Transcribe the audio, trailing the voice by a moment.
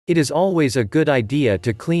It is always a good idea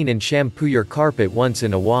to clean and shampoo your carpet once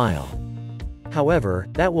in a while. However,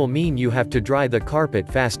 that will mean you have to dry the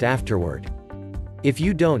carpet fast afterward. If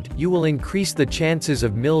you don't, you will increase the chances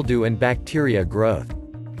of mildew and bacteria growth.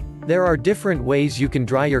 There are different ways you can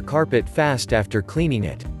dry your carpet fast after cleaning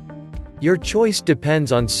it. Your choice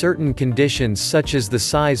depends on certain conditions such as the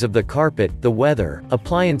size of the carpet, the weather,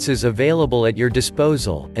 appliances available at your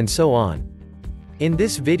disposal, and so on. In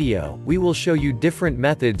this video, we will show you different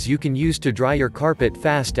methods you can use to dry your carpet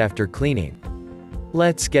fast after cleaning.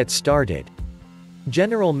 Let's get started.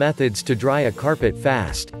 General methods to dry a carpet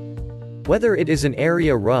fast. Whether it is an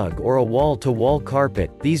area rug or a wall-to-wall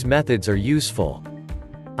carpet, these methods are useful.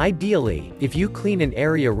 Ideally, if you clean an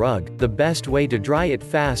area rug, the best way to dry it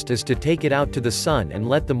fast is to take it out to the sun and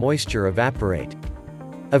let the moisture evaporate.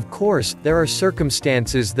 Of course, there are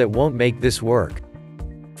circumstances that won't make this work.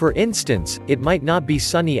 For instance, it might not be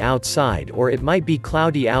sunny outside or it might be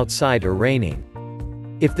cloudy outside or raining.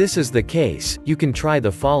 If this is the case, you can try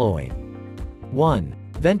the following. 1.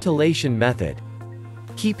 Ventilation method.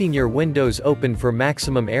 Keeping your windows open for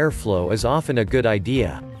maximum airflow is often a good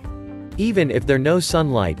idea. Even if there's no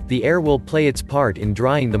sunlight, the air will play its part in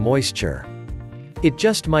drying the moisture. It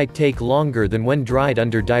just might take longer than when dried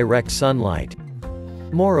under direct sunlight.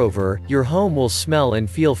 Moreover, your home will smell and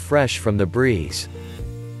feel fresh from the breeze.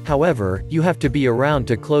 However, you have to be around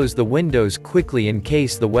to close the windows quickly in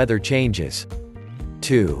case the weather changes.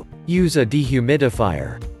 2. Use a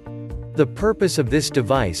dehumidifier. The purpose of this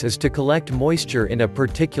device is to collect moisture in a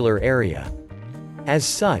particular area. As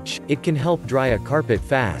such, it can help dry a carpet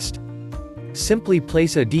fast. Simply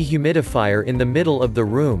place a dehumidifier in the middle of the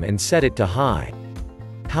room and set it to high.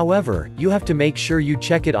 However, you have to make sure you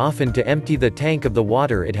check it often to empty the tank of the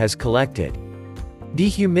water it has collected.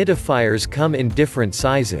 Dehumidifiers come in different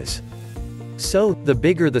sizes. So, the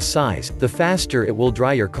bigger the size, the faster it will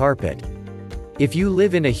dry your carpet. If you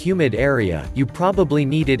live in a humid area, you probably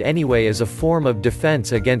need it anyway as a form of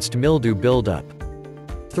defense against mildew buildup.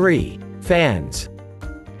 3. Fans.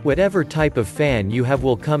 Whatever type of fan you have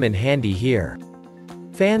will come in handy here.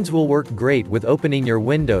 Fans will work great with opening your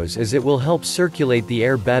windows as it will help circulate the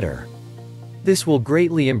air better. This will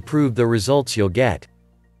greatly improve the results you'll get.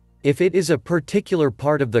 If it is a particular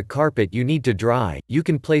part of the carpet you need to dry, you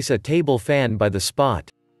can place a table fan by the spot.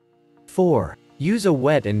 4. Use a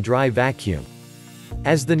wet and dry vacuum.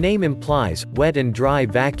 As the name implies, wet and dry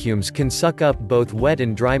vacuums can suck up both wet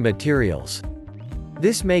and dry materials.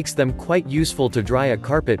 This makes them quite useful to dry a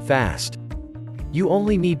carpet fast. You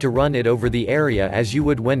only need to run it over the area as you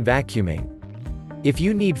would when vacuuming. If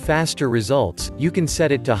you need faster results, you can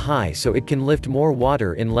set it to high so it can lift more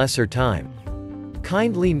water in lesser time.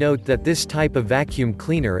 Kindly note that this type of vacuum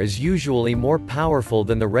cleaner is usually more powerful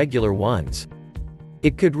than the regular ones.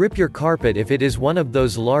 It could rip your carpet if it is one of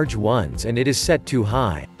those large ones and it is set too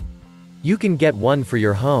high. You can get one for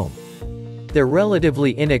your home. They're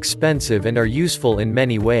relatively inexpensive and are useful in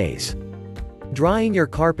many ways. Drying your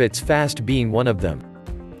carpets fast being one of them.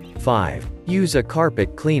 5. Use a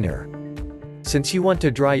carpet cleaner. Since you want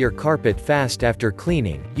to dry your carpet fast after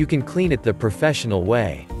cleaning, you can clean it the professional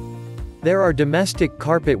way. There are domestic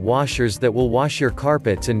carpet washers that will wash your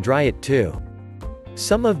carpets and dry it too.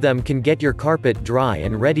 Some of them can get your carpet dry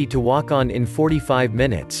and ready to walk on in 45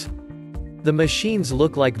 minutes. The machines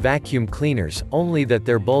look like vacuum cleaners, only that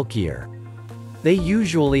they're bulkier. They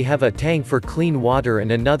usually have a tank for clean water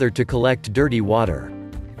and another to collect dirty water.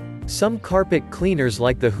 Some carpet cleaners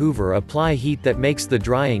like the Hoover apply heat that makes the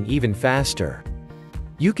drying even faster.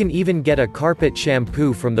 You can even get a carpet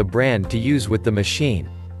shampoo from the brand to use with the machine.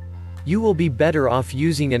 You will be better off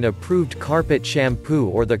using an approved carpet shampoo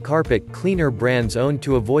or the carpet cleaner brand's own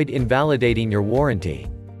to avoid invalidating your warranty.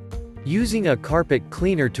 Using a carpet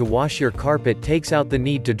cleaner to wash your carpet takes out the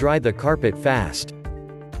need to dry the carpet fast.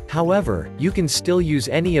 However, you can still use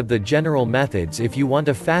any of the general methods if you want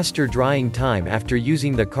a faster drying time after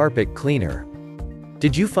using the carpet cleaner.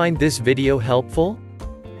 Did you find this video helpful?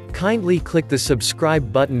 Kindly click the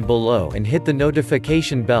subscribe button below and hit the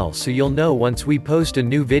notification bell so you'll know once we post a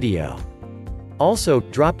new video. Also,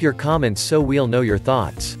 drop your comments so we'll know your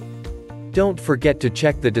thoughts. Don't forget to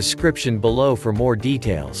check the description below for more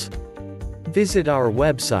details. Visit our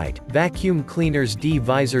website,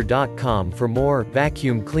 vacuumcleanersdvisor.com for more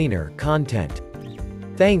vacuum cleaner content.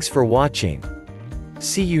 Thanks for watching.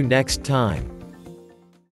 See you next time.